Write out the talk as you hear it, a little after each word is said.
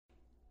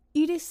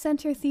Edis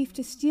sent her thief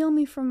to steal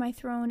me from my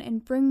throne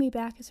and bring me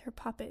back as her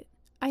puppet.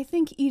 I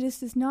think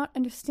Edis does not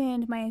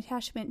understand my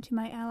attachment to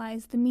my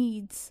allies, the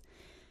Medes.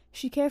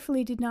 She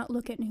carefully did not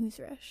look at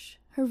Nehuzresh.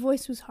 Her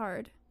voice was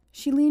hard.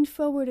 She leaned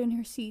forward in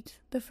her seat,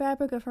 the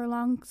fabric of her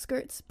long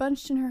skirts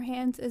bunched in her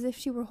hands as if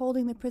she were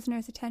holding the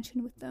prisoner's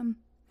attention with them.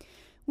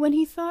 When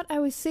he thought I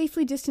was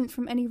safely distant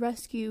from any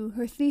rescue,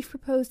 her thief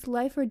proposed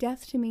life or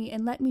death to me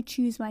and let me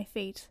choose my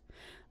fate.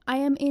 I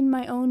am in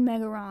my own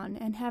Megaron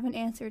and have an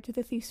answer to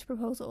the thief's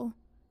proposal.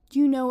 Do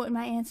you know what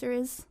my answer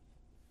is?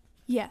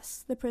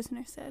 Yes, the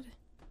prisoner said.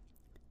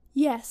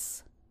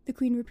 Yes, the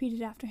queen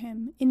repeated after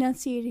him,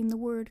 enunciating the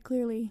word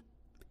clearly.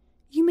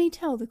 You may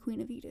tell the Queen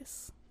of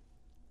Edis.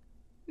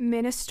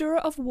 Minister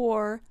of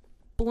War,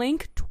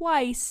 blink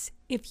twice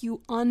if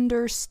you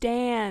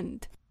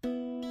understand.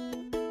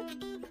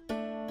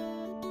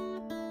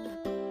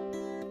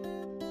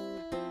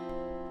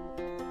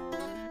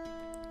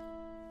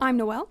 I'm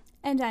Noelle.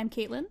 And I'm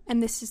Caitlin.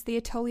 And this is the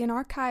Attolian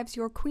Archives,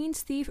 your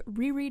Queen's Thief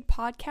reread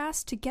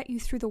podcast to get you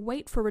through the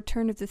wait for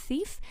Return of the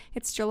Thief.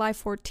 It's July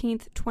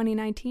 14th,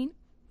 2019.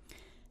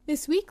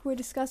 This week we're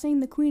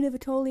discussing The Queen of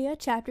Attolia,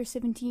 Chapter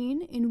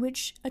 17, in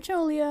which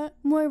Attolia,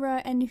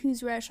 Moira, and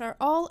Nehuzresh are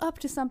all up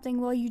to something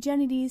while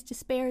Eugenides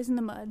despairs in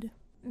the mud.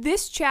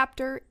 This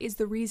chapter is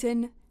the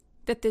reason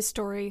that this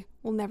story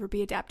will never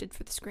be adapted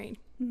for the screen.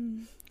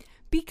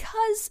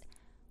 Because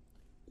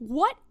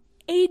what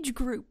age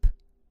group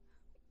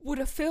would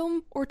a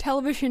film or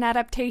television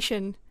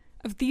adaptation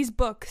of these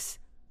books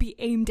be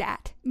aimed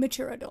at?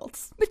 Mature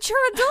adults. Mature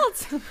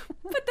adults!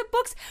 But the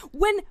books,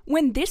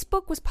 when this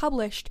book was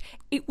published,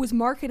 it was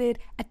marketed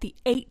at the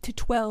 8 to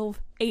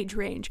 12 age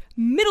range.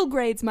 Middle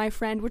grades, my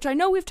friend, which I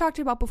know we've talked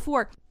about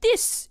before.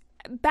 This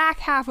back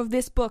half of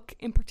this book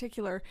in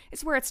particular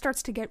is where it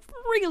starts to get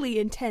really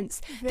intense.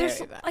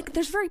 There's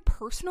very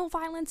personal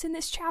violence in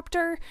this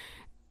chapter.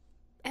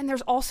 And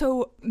there's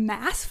also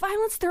mass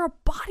violence. There are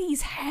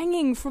bodies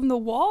hanging from the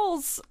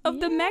walls of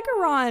the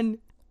Megaron.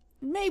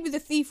 Maybe the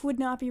thief would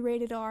not be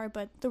rated R,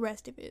 but the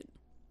rest of it.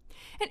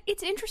 And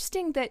it's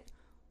interesting that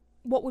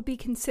what would be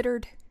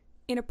considered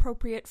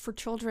inappropriate for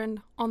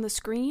children on the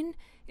screen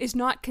is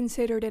not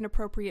considered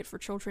inappropriate for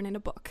children in a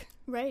book.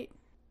 Right.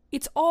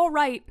 It's all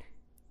right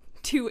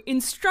to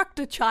instruct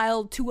a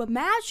child to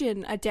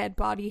imagine a dead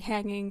body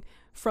hanging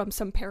from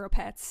some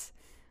parapets,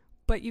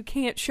 but you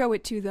can't show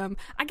it to them.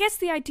 I guess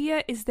the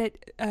idea is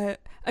that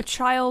a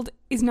child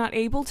is not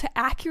able to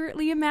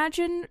accurately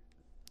imagine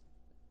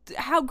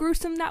how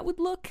gruesome that would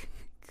look.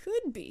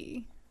 Could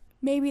be.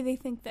 Maybe they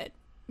think that,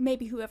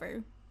 maybe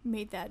whoever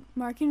made that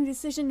marketing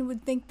decision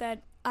would think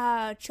that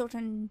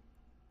children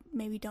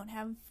maybe don't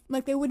have,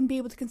 like they wouldn't be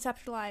able to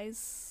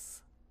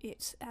conceptualize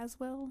it as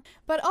well.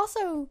 But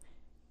also,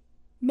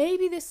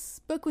 maybe this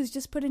book was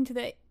just put into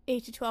the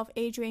 8 to 12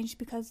 age range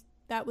because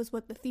that was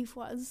what the thief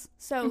was.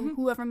 So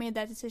whoever made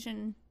that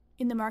decision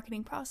in the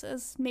marketing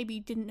process maybe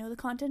didn't know the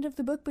content of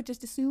the book, but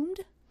just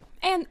assumed.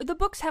 And the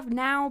books have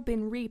now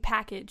been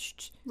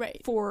repackaged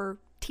for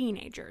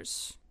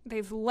teenagers.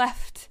 They've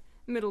left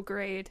middle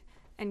grade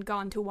and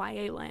gone to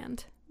YA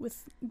land.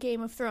 With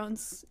Game of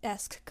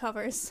Thrones-esque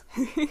covers.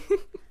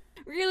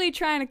 Really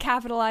trying to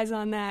capitalize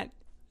on that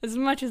as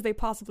much as they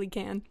possibly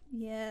can.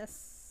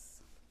 Yes.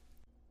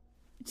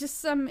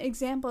 Just some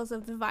examples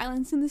of the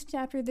violence in this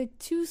chapter. The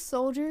two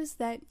soldiers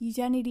that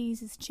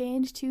Eugenides is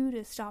chained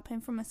to stop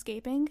him from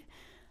escaping,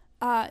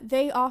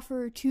 they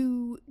offer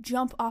to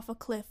jump off a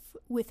cliff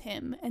with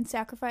him and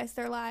sacrifice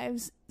their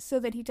lives so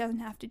that he doesn't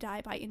have to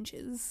die by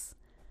inches.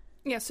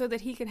 Yeah, so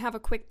that he can have a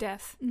quick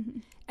death. Mm-hmm.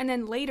 And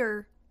then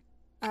later,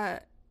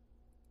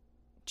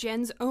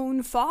 Jen's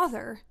own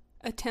father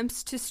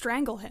attempts to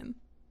strangle him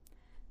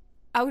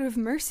out of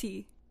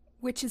mercy,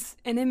 which is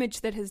an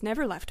image that has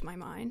never left my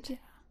mind. Yeah.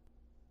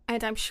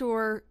 And I'm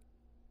sure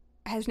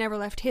has never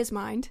left his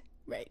mind,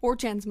 or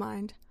Jen's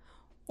mind,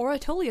 or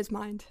Attolia's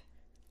mind.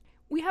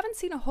 We haven't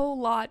seen a whole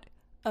lot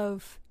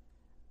of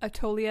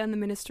Attolia and the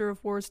Minister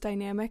of War's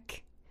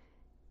dynamic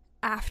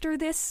after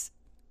this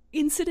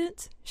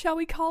incident, shall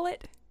we call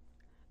it?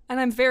 And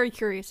I'm very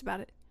curious about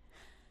it.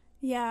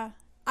 Yeah,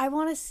 I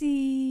want to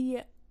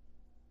see,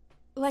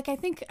 like, I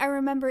think I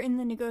remember in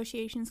the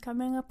negotiations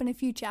coming up in a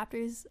few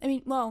chapters, I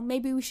mean, well,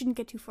 maybe we shouldn't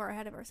get too far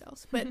ahead of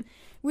ourselves, but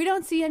we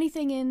don't see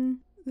anything in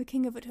The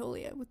King of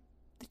Attolia with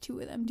the two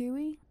of them, do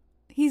we?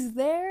 He's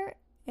there,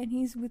 and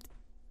he's with...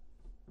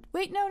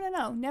 Wait, no,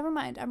 never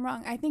mind, I'm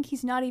wrong. I think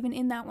he's not even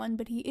in that one,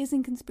 but he is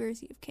in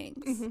Conspiracy of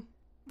Kings. Mm-hmm.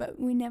 But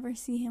we never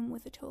see him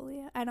with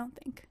Attolia, I don't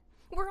think.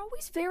 We're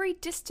always very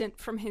distant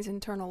from his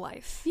internal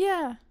life.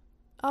 Yeah,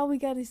 all we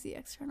got is the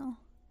external.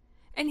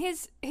 And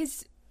his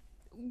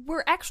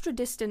we're extra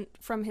distant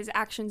from his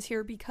actions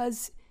here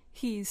because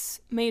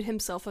he's made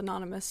himself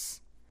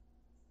anonymous.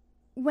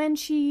 When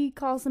she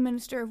calls the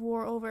Minister of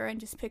War over and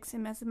just picks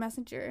him as a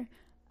messenger,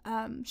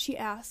 she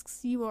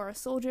asks, "You are a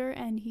soldier?"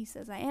 And he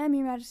says, "I am,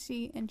 Your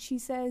Majesty." And she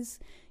says,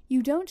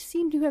 "You don't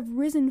seem to have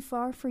risen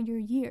far for your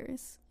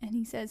years." And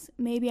he says,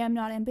 "Maybe I'm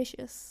not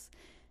ambitious."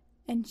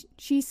 And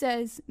she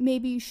says,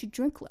 "Maybe you should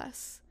drink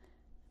less."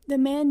 The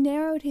man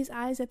narrowed his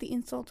eyes at the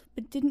insult,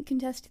 but didn't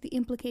contest the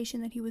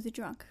implication that he was a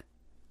drunk.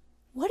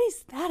 What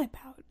is that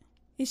about?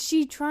 Is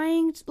she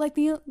trying to, like,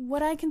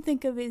 what I can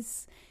think of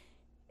is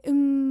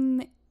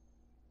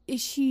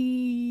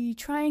she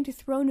trying to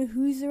throw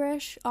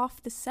Nahuzaresh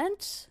off the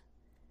scent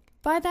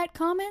by that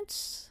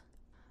comment?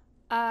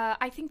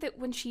 I think that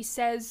when she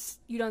says,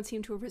 "You don't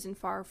seem to have risen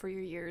far for your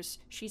years,"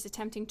 she's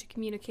attempting to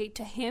communicate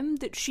to him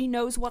that she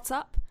knows what's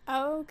up.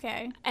 Oh,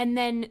 okay. And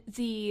then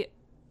the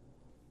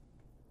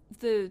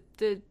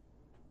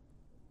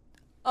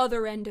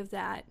other end of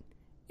that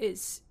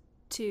is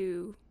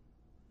to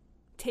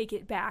take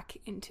it back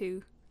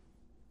into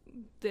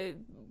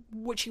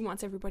what she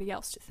wants everybody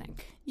else to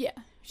think. Yeah,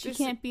 she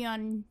can't be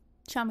on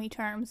chummy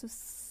terms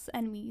with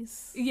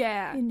enemies.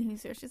 Yeah, in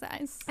Nahuzaresh's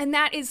eyes. And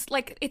that is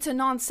like, it's a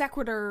non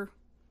sequitur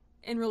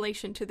in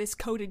relation to this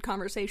coded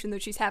conversation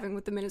that she's having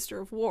with the Minister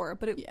of War,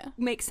 but it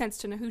makes sense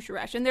to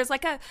Nahuzaresh. And there's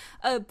like a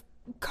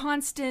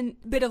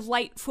constant bit of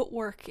light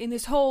footwork in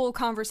this whole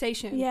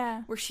conversation.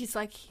 Yeah. Where she's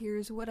like,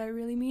 here's what I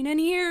really mean, and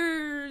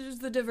here's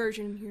the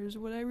diversion. Here's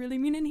what I really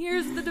mean, and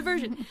here's the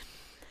diversion.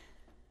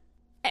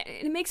 And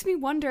it makes me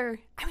wonder,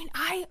 I mean,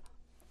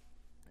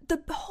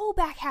 the whole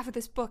back half of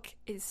this book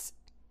is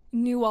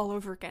new all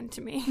over again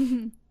to me.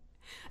 Mm-hmm.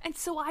 And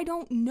so I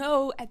don't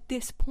know at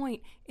this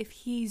point if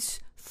he's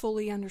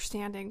fully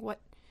understanding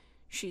what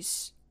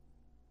she's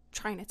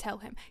trying to tell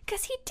him.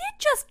 Because he did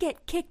just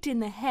get kicked in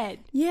the head.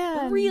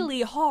 Yeah.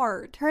 Really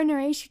hard. Her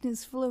narration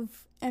is full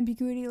of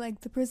ambiguity.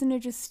 Like, the prisoner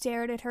just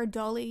stared at her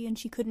dully and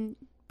she couldn't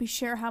be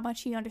sure how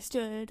much he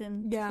understood.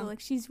 And so, like,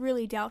 she's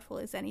really doubtful,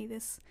 is any of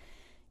this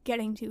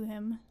getting to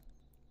him.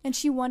 And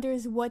she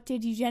wonders, what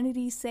did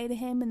Eugenides say to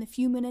him in the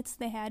few minutes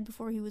they had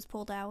before he was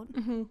pulled out?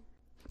 Mm-hmm.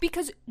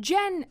 Because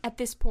Jen, at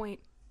this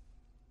point,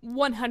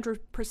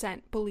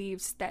 100%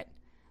 believes that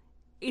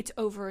it's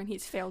over and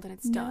he's failed and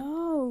it's done.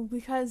 No,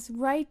 because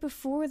right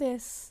before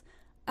this,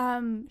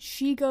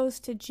 she goes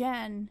to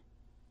Jen,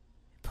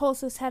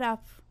 pulls his head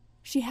up.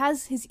 She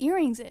has his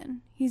earrings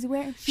in. She's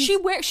wearing the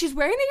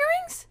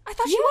earrings? I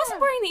thought she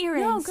wasn't wearing the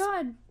earrings. No,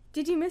 God.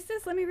 Did you miss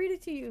this? Let me read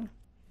it to you.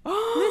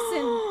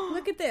 Listen,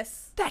 look at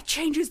this. That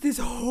changes this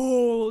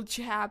whole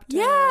chapter.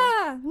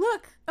 Yeah,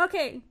 look.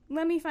 Okay,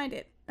 let me find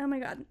it. Oh my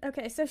God.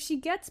 Okay, so she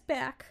gets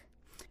back.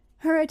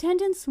 Her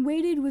attendants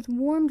waited with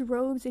warmed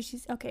robes as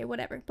she's... Okay,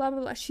 whatever. Blah,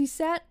 blah, blah. She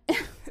sat...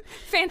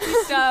 Fancy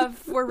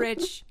stuff. We're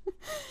rich.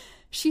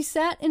 She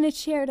sat in a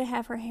chair to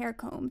have her hair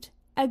combed.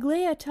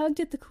 Aglaia tugged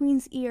at the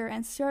queen's ear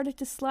and started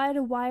to slide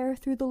a wire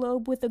through the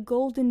lobe with a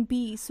golden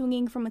bee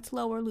swinging from its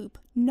lower loop.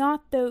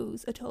 Not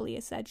those,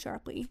 Attolia said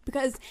sharply.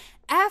 Because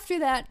after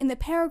that, in the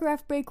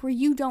paragraph break where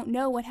you don't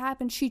know what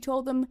happened, she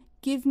told them,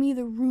 "Give me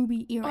the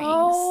ruby earrings."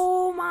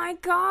 Oh my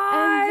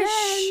gosh!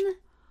 And then,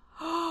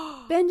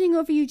 bending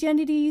over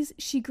Eugenides,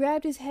 she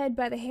grabbed his head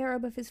by the hair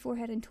above his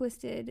forehead and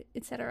twisted,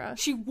 etc.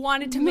 She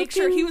wanted to make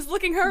sure he was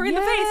looking her in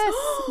the face.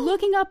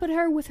 Looking up at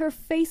her with her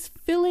face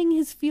filling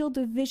his field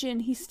of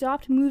vision, he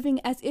stopped moving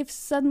as if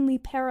suddenly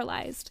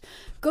paralyzed.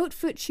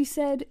 "Goatfoot," she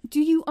said,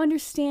 "do you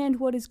understand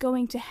what is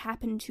going to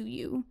happen to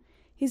you?"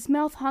 His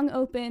mouth hung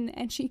open,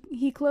 and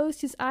he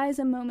closed his eyes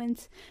a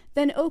moment,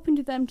 then opened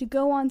them to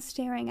go on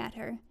staring at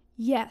her.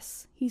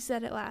 "Yes," he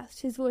said at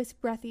last, his voice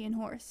breathy and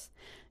hoarse.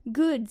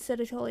 "Good," said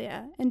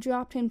Attolia, and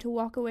dropped him to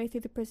walk away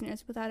through the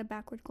prisoners without a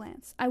backward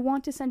glance. "I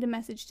want to send a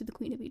message to the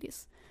Queen of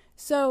Edis."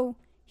 So,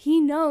 he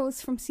knows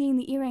from seeing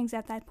the earrings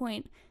at that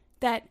point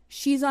that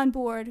she's on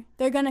board,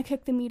 they're gonna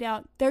kick the meat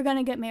out, they're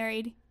gonna get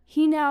married.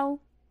 He now,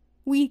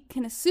 we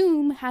can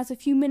assume, has a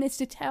few minutes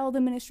to tell the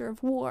Minister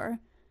of War,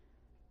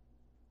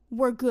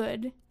 we're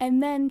good.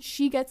 And then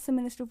she gets the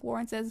Minister of War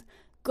and says,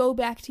 "Go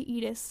back to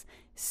Edis.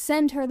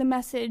 Send her the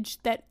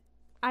message that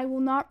I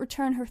will not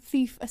return her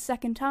thief a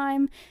second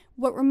time.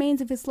 What remains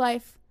of his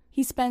life,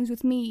 he spends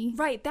with me."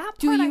 Right, that part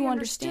Do you I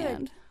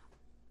understand?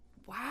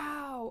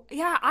 Wow.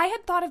 Yeah, I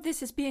had thought of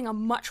this as being a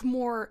much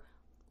more,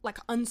 like,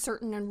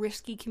 uncertain and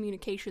risky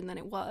communication than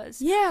it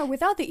was. Yeah,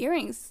 without the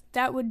earrings,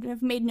 that would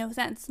have made no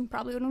sense and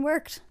probably wouldn't have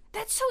worked.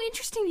 That's so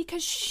interesting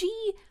because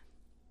she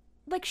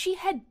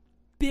had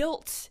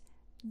built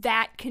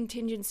that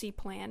contingency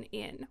plan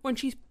in when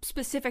she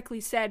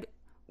specifically said,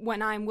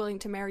 "When I'm willing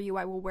to marry you,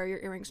 I will wear your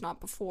earrings, not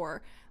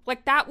before."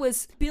 Like, that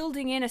was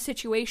building in a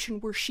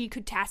situation where she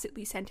could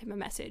tacitly send him a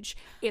message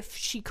if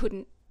she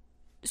couldn't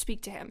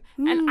speak to him.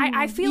 And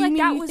I feel like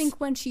that was... You think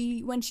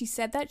when she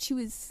said that, she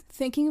was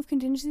thinking of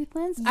contingency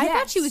plans? Yes. I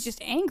thought she was just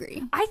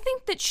angry. I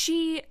think that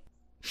she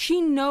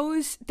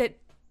knows that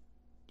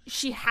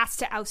she has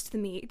to oust the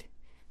Mede,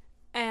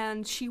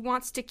 and she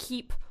wants to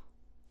keep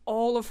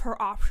all of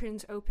her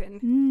options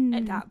open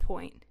at that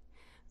point.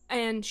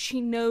 And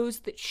she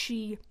knows that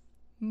she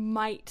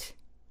might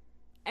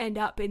end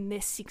up in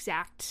this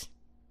exact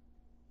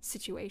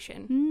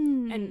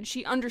situation. And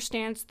she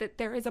understands that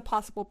there is a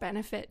possible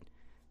benefit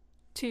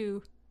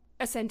to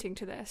assenting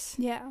to this.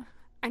 Yeah.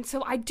 And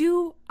so I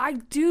do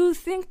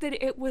think that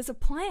it was a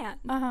plan.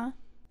 Uh-huh.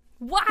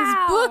 Wow! His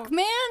book,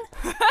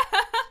 man!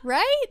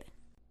 Right?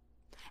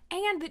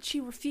 And that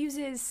she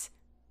refuses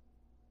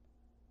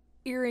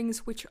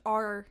earrings which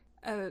are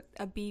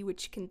a bee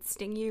which can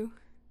sting you.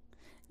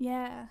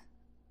 Yeah.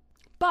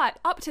 But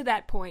up to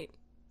that point,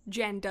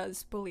 Jen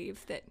does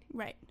believe that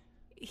Right.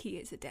 he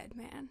is a dead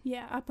man.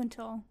 Yeah, up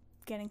until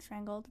getting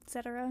strangled,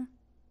 etc.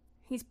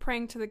 He's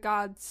praying to the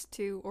gods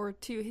or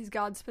to his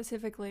god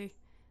specifically,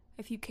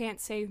 if you can't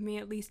save me,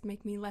 at least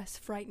make me less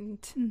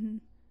frightened. Mm-hmm.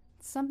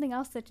 Something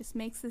else that just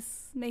makes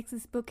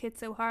this book hit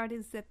so hard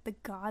is that the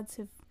gods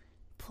have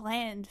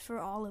planned for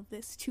all of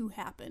this to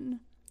happen.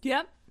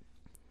 Yep.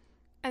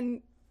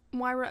 And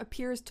Moira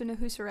appears to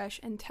Nahusaresh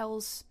and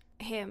tells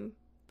him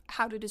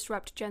how to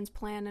disrupt Jen's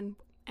plan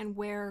and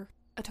where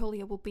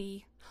Attolia will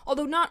be.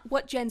 Although not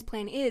what Jen's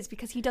plan is,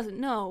 because he doesn't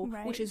know,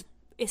 right. Which is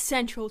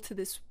essential to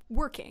this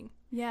working.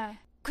 Yeah.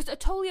 Because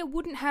Attolia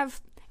wouldn't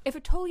have... If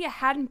Attolia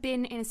hadn't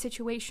been in a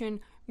situation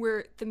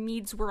where the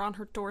Meads were on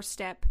her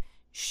doorstep,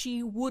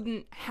 she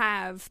wouldn't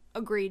have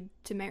agreed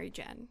to marry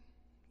Jen.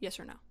 Yes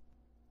or no?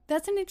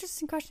 That's an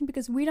interesting question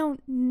because we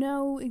don't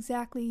know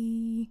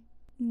exactly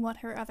what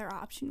her other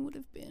option would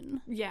have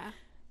been. Yeah.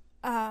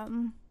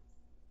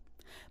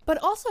 But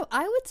also,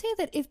 I would say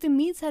that if the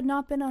Meads had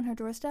not been on her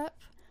doorstep,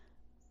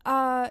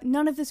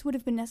 none of this would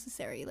have been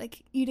necessary.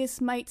 Like,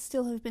 Edith might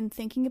still have been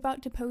thinking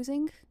about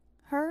deposing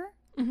her,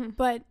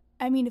 but,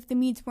 I mean, if the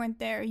Meads weren't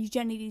there,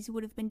 Eugenides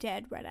would have been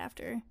dead right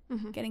after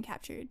getting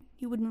captured.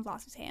 He wouldn't have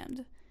lost his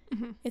hand,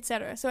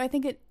 etc. So I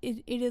think it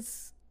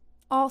is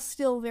all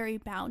still very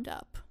bound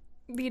up.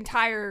 The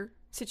entire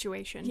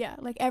situation. Yeah,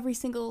 like every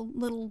single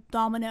little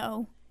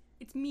domino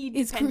it's Mead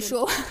is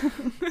crucial.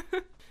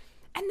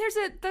 And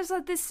there's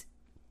this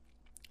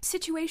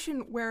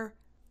situation where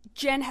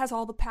Jen has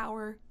all the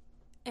power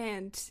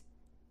and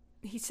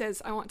he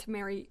says, I want to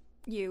marry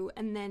you,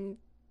 and then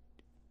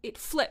it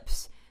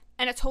flips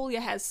and Attolia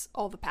has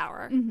all the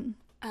power.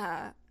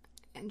 And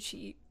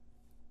she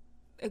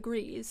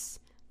agrees.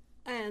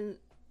 And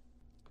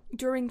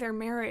during their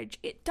marriage,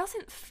 it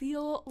doesn't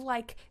feel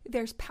like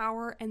there's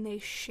power and they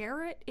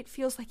share it. It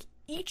feels like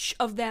each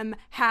of them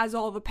has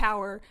all the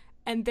power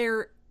and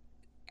they're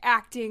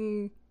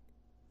acting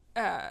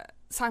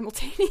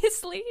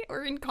simultaneously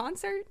or in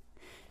concert.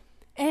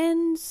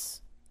 And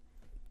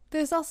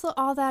there's also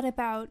all that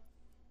about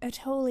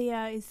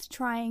Attolia is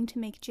trying to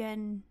make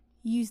Jen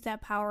use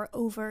that power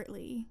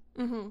overtly.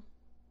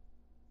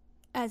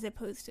 As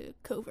opposed to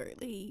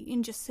covertly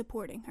in just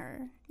supporting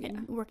her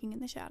and working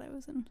in the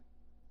shadows. And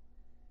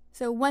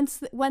so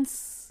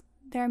once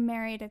they're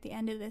married at the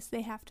end of this,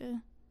 they have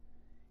to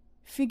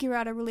figure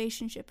out a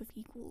relationship of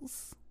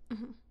equals.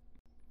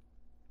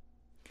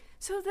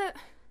 So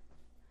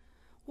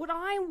what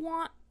I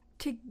want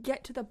to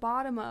get to the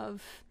bottom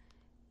of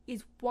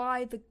is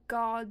why the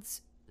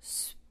gods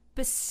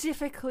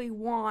specifically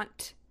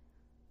want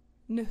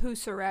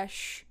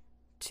Nahusaresh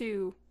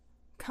to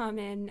come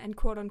in and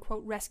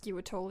quote-unquote rescue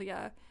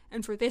Attolia,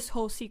 and for this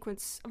whole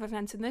sequence of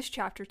events in this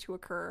chapter to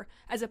occur,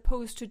 as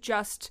opposed to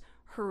just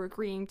her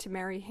agreeing to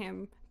marry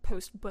him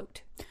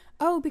post-boat.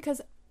 Oh,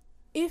 because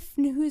if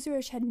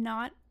Nahusaresh had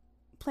not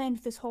planned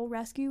this whole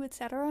rescue,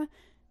 etc.,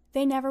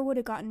 they never would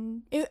have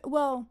gotten... It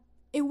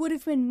would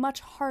have been much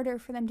harder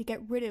for them to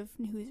get rid of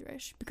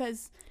Nahusaresh,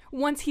 because...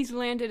 Once he's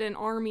landed an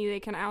army, they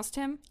can oust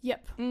him?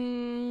 Yep.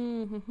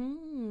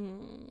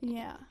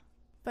 Yeah.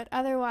 But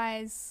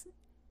otherwise,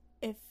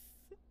 if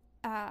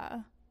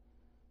Attolia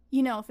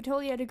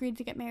had agreed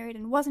to get married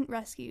and wasn't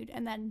rescued,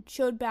 and then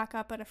showed back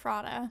up at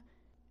Ephrata,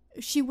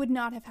 she would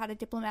not have had a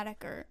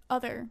diplomatic or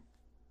other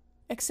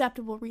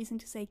acceptable reason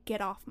to say,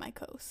 get off my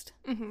coast.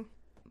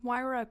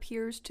 Moira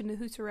appears to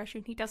Nahusaresh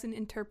and he doesn't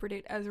interpret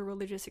it as a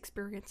religious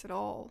experience at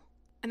all.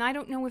 And I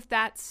don't know if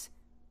that's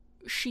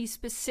she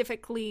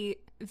specifically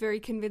very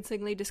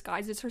convincingly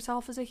disguises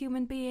herself as a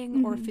human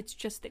being, or if it's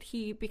just that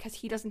because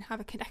he doesn't have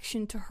a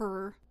connection to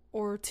her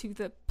or to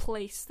the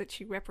place that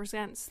she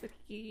represents,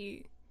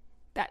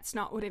 that's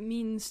not what it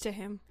means to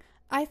him.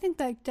 I think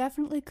that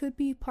definitely could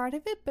be part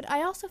of it, but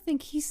I also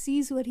think he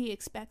sees what he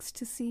expects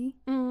to see.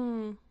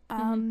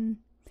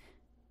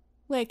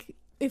 Like,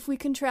 if we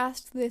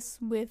contrast this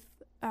with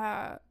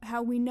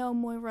how we know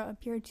Moira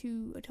appeared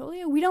to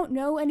Attolia, we don't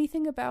know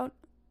anything about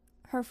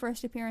her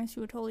first appearance to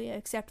Attolia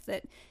except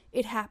that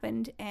it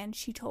happened and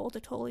she told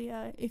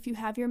Attolia, if you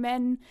have your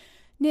men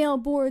nail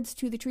boards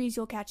to the trees,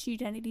 you'll catch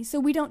Eugenides. So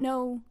we don't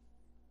know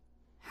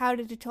how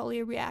did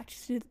Attolia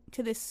react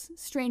to this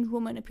strange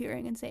woman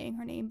appearing and saying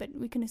her name, but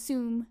we can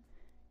assume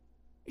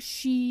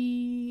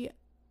she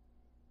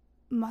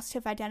must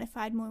have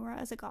identified Moira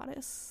as a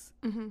goddess.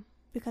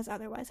 Because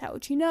otherwise, how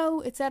would she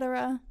know,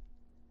 etc.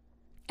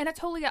 And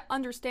Attolia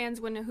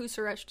understands when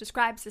Nahusaresh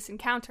describes this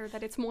encounter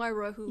that it's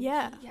Moira who he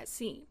has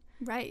seen.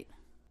 Right.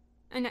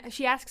 And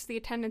she asks the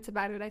attendants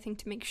about it, I think,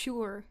 to make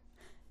sure.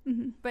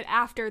 But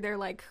after, they're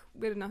like,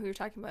 we don't know who you're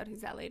talking about.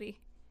 Who's that lady?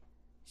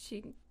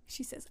 She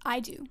says,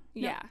 I do.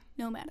 Yeah.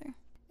 No matter.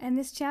 And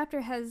this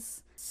chapter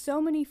has so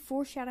many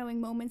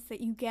foreshadowing moments that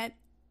you get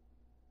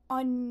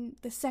on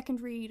the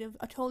second read of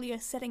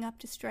Attolia setting up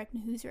to strike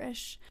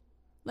Nahusaresh.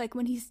 Like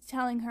when he's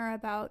telling her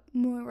about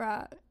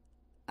Moira,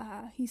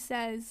 he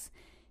says,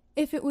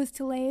 if it was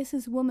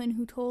Teleus' woman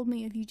who told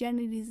me of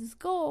Eugenides'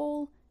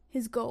 goal,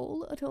 His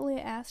goal,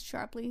 Attolia asked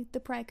sharply. The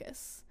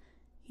Praetus,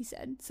 he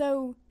said.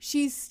 So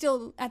she's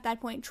still, at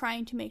that point,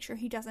 trying to make sure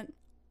he doesn't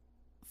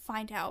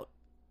find out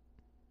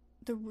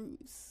the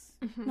ruse.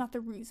 Mm-hmm. Not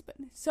the ruse, but...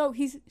 So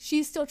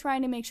she's still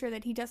trying to make sure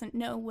that he doesn't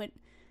know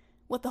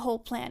what the whole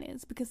plan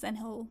is, because then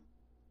he'll,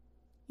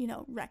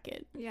 wreck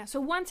it. Yeah,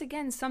 so once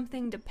again,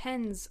 something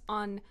depends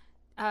on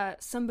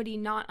somebody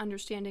not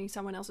understanding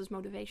someone else's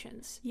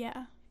motivations.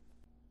 Yeah.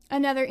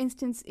 Another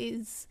instance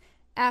is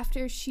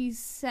after she's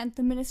sent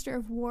the Minister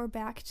of War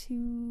back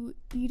to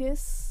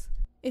Edis.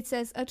 It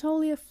says,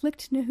 Attolia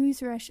flicked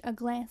Nahusresh a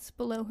glance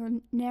below her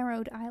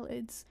narrowed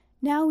eyelids.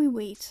 Now we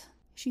wait,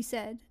 she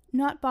said,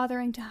 not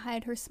bothering to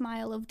hide her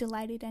smile of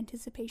delighted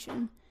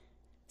anticipation.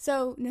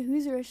 So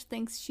Nahusresh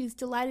thinks she's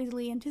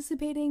delightedly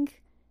anticipating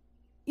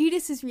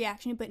Edis's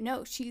reaction, but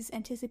no, she's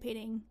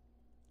anticipating,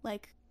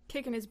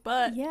 kicking his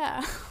butt.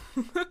 Yeah.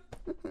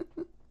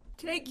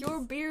 Take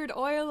your beard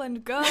oil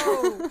and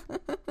go.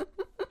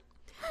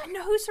 And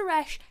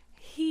Nahusresh,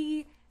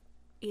 he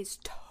is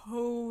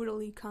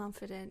totally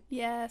confident.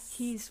 Yes.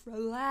 He's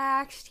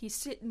relaxed, he's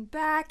sitting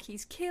back,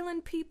 he's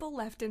killing people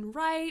left and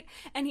right,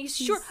 and he's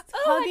sure,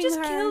 I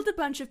just killed a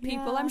bunch of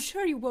people, yeah. I'm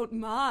sure you won't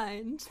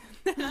mind.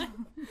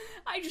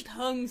 I just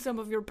hung some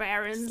of your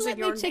barons in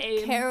your name. Let me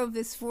take care of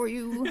this for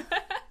you.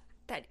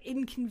 That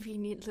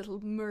inconvenient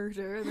little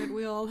murder that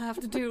we all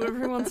have to do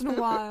every once in a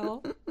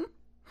while.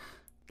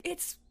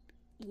 It's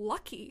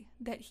lucky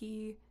that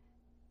he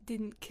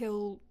didn't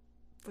kill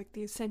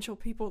the essential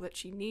people that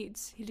she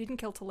needs. He didn't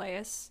kill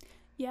Teleus.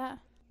 Yeah.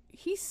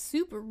 He's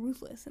super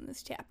ruthless in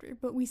this chapter,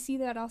 but we see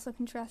that also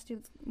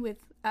contrasted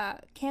with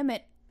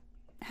Kemet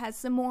has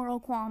some moral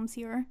qualms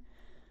here.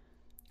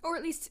 Or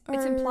at least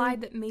it's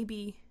implied that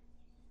maybe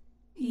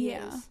he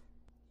is.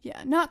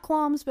 Yeah, not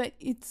qualms, but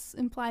it's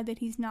implied that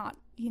he's not,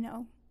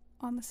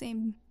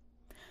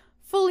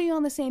 fully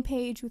on the same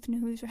page with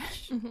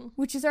Nahusresh, mm-hmm.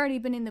 which has already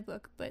been in the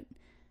book, but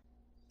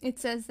it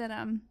says that,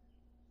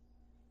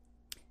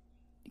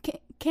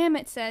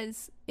 Kemet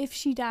says, if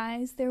she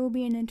dies, there will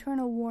be an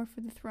eternal war for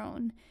the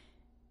throne.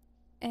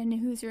 And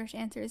Nahusresh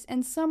answers,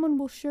 and someone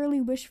will surely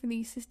wish for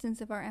the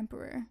assistance of our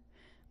emperor,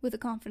 with a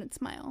confident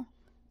smile.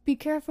 Be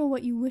careful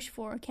what you wish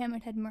for,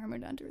 Kemet had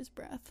murmured under his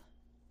breath.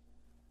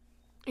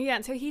 Yeah,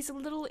 and so he's a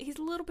little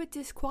bit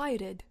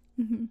disquieted.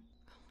 Mm-hmm.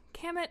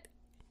 Kemet,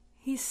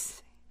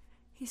 he's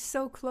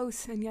so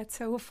close and yet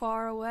so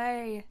far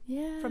away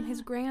from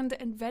his grand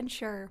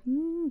adventure.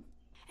 Mm.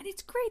 And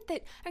it's great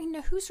that,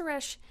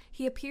 Nahusresh,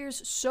 he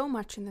appears so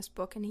much in this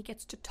book, and he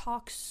gets to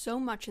talk so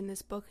much in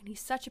this book, and he's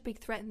such a big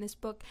threat in this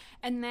book.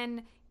 And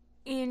then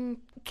in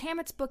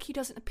Kemet's book, he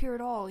doesn't appear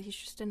at all. He's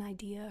just an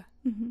idea.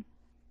 Mm-hmm.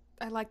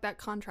 I like that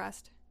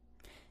contrast.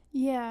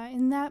 Yeah,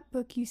 in that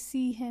book, you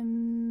see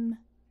him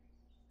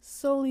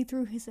solely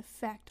through his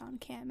effect on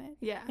Kemet.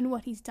 Yeah. And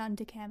what he's done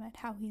to Kemet,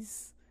 how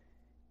he's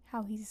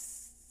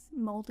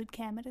molded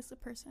Kemet as a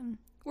person.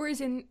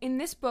 Whereas in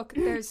this book,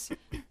 there's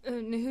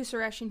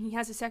Nahusresh, and he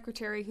has a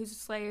secretary who's a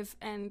slave,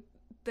 and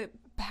the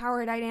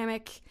power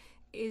dynamic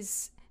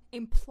is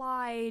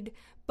implied,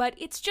 but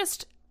it's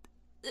just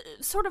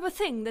sort of a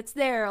thing that's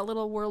there, a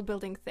little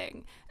world-building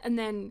thing. And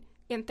then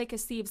in Thick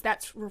as Thieves,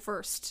 that's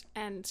reversed,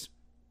 and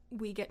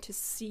we get to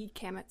see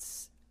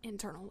Kemet's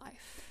internal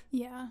life.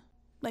 Yeah.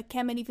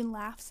 Kemet even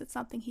laughs at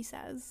something he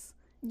says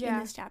in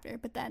this chapter,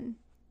 but then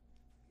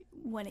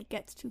when it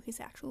gets to his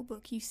actual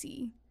book, you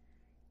see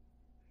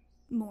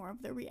more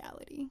of the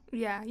reality.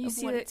 Yeah, you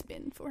see what that it's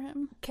been for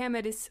him.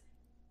 Kemet is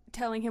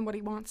telling him what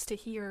he wants to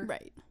hear.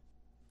 Right.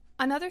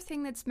 Another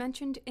thing that's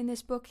mentioned in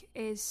this book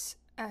is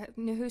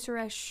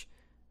Nahusresh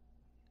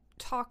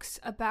talks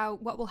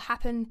about what will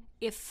happen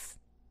if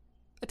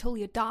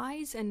Attolia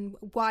dies and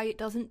why it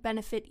doesn't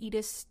benefit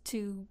Edis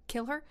to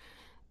kill her.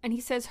 And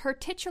he says, her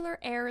titular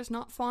heir is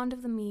not fond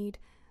of the mead,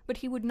 but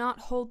he would not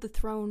hold the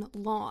throne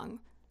long.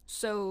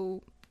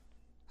 So,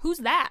 who's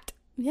that?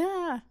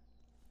 Yeah.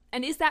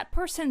 And is that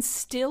person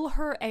still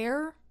her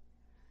heir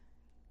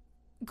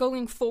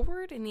going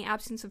forward in the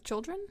absence of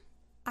children?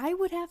 I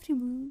would have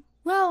to...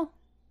 Well,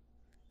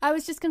 I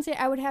was just going to say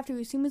I would have to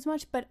assume as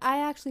much, but I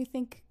actually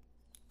think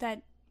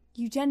that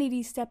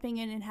Eugenides stepping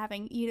in and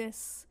having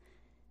Edis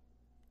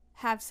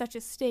have such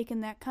a stake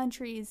in that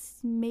country has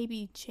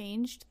maybe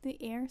changed the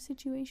heir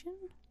situation.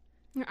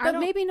 But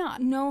maybe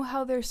not. Know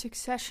how their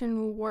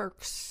succession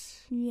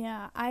works.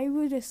 Yeah, I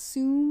would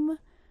assume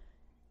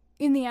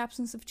in the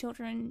absence of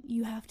children,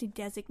 you have to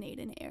designate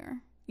an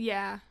heir.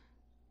 Yeah.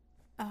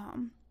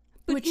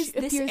 But which is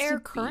this heir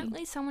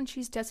currently someone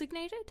she's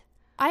designated?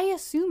 I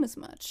assume as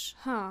much.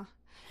 Huh.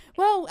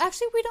 Well,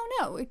 actually, we don't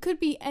know. It could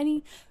be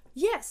any...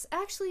 Yes,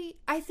 actually,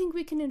 I think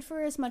we can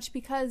infer as much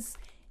because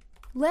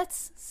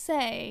let's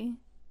say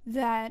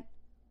that...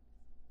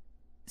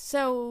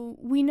 So,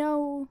 we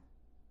know...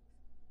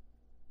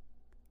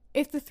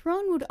 If the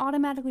throne would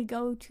automatically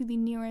go to the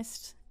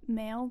nearest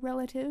male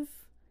relative,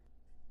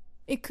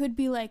 it could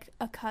be like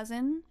a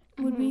cousin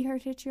would be her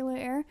titular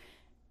heir.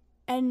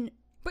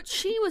 But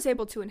she was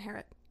able to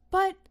inherit.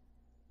 But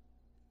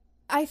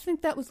I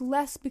think that was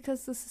less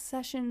because the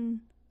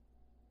succession...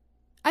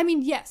 I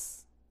mean,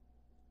 yes,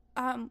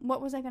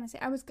 what was I going to say?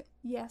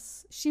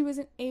 Yes, she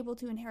wasn't able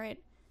to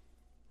inherit,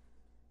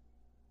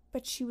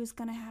 but she was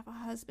going to have a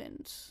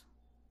husband.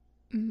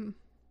 Mm-hmm.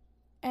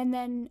 And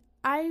then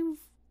I've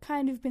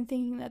kind of been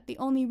thinking that the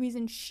only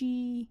reason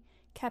she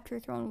kept her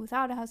throne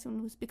without a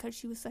husband was because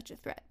she was such a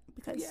threat.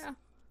 Because,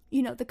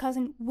 the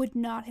cousin would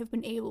not have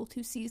been able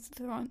to seize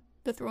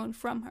the throne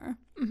from her.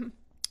 Mm-hmm.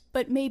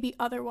 But maybe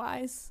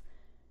otherwise,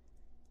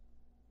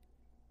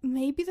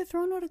 maybe the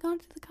throne would have gone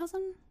to the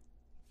cousin?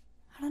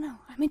 I don't know.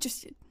 I'm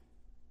interested.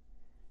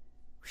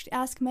 We should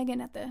ask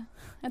Megan at the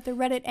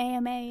Reddit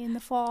AMA in the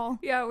fall.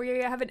 Yeah,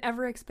 we have an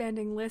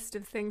ever-expanding list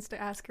of things to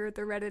ask her at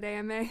the Reddit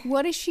AMA.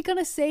 What is she going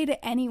to say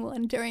to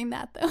anyone during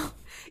that, though?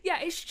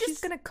 Yeah, is she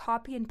just going to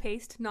copy and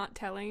paste not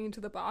telling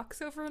into the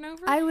box over and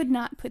over? I would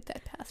not put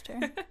that past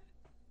her.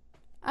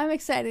 I'm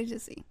excited to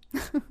see.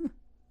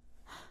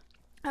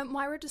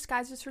 Moira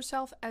disguises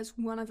herself as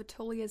one of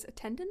Attolia's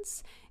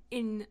attendants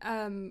in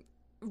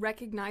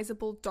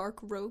recognizable dark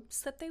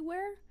robes that they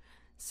wear.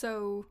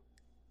 So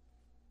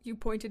you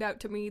pointed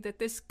out to me that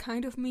this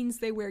kind of means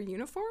they wear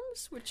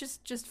uniforms, which is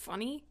just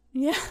funny.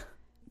 Yeah.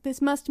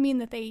 This must mean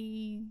that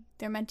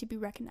they're meant to be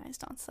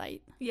recognized on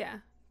sight. Yeah.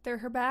 They're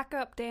her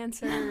backup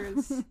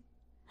dancers.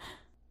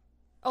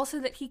 Also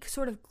that he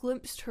sort of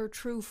glimpsed her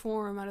true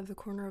form out of the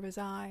corner of his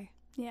eye.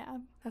 Yeah.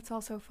 That's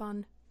also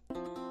fun.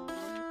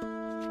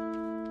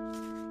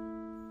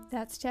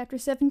 That's chapter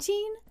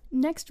 17.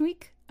 Next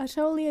week,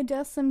 Attolia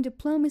does some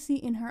diplomacy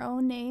in her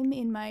own name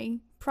in my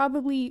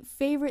probably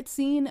favorite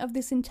scene of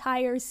this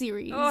entire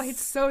series. Oh,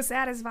 it's so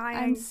satisfying.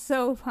 I'm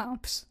so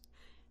pumped.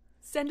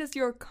 Send us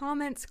your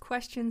comments,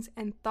 questions,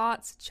 and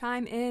thoughts.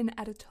 Chime in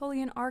at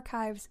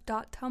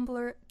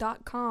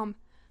attolianarchives.tumblr.com.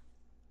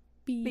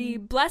 Be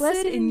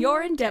blessed in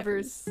your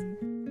endeavors.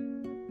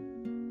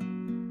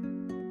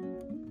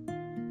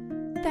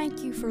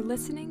 Thank you for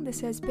listening. This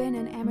has been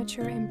an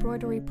amateur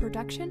embroidery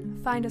production.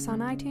 Find us on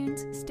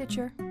iTunes,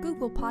 Stitcher,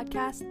 Google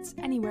Podcasts,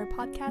 anywhere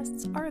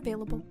podcasts are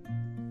available.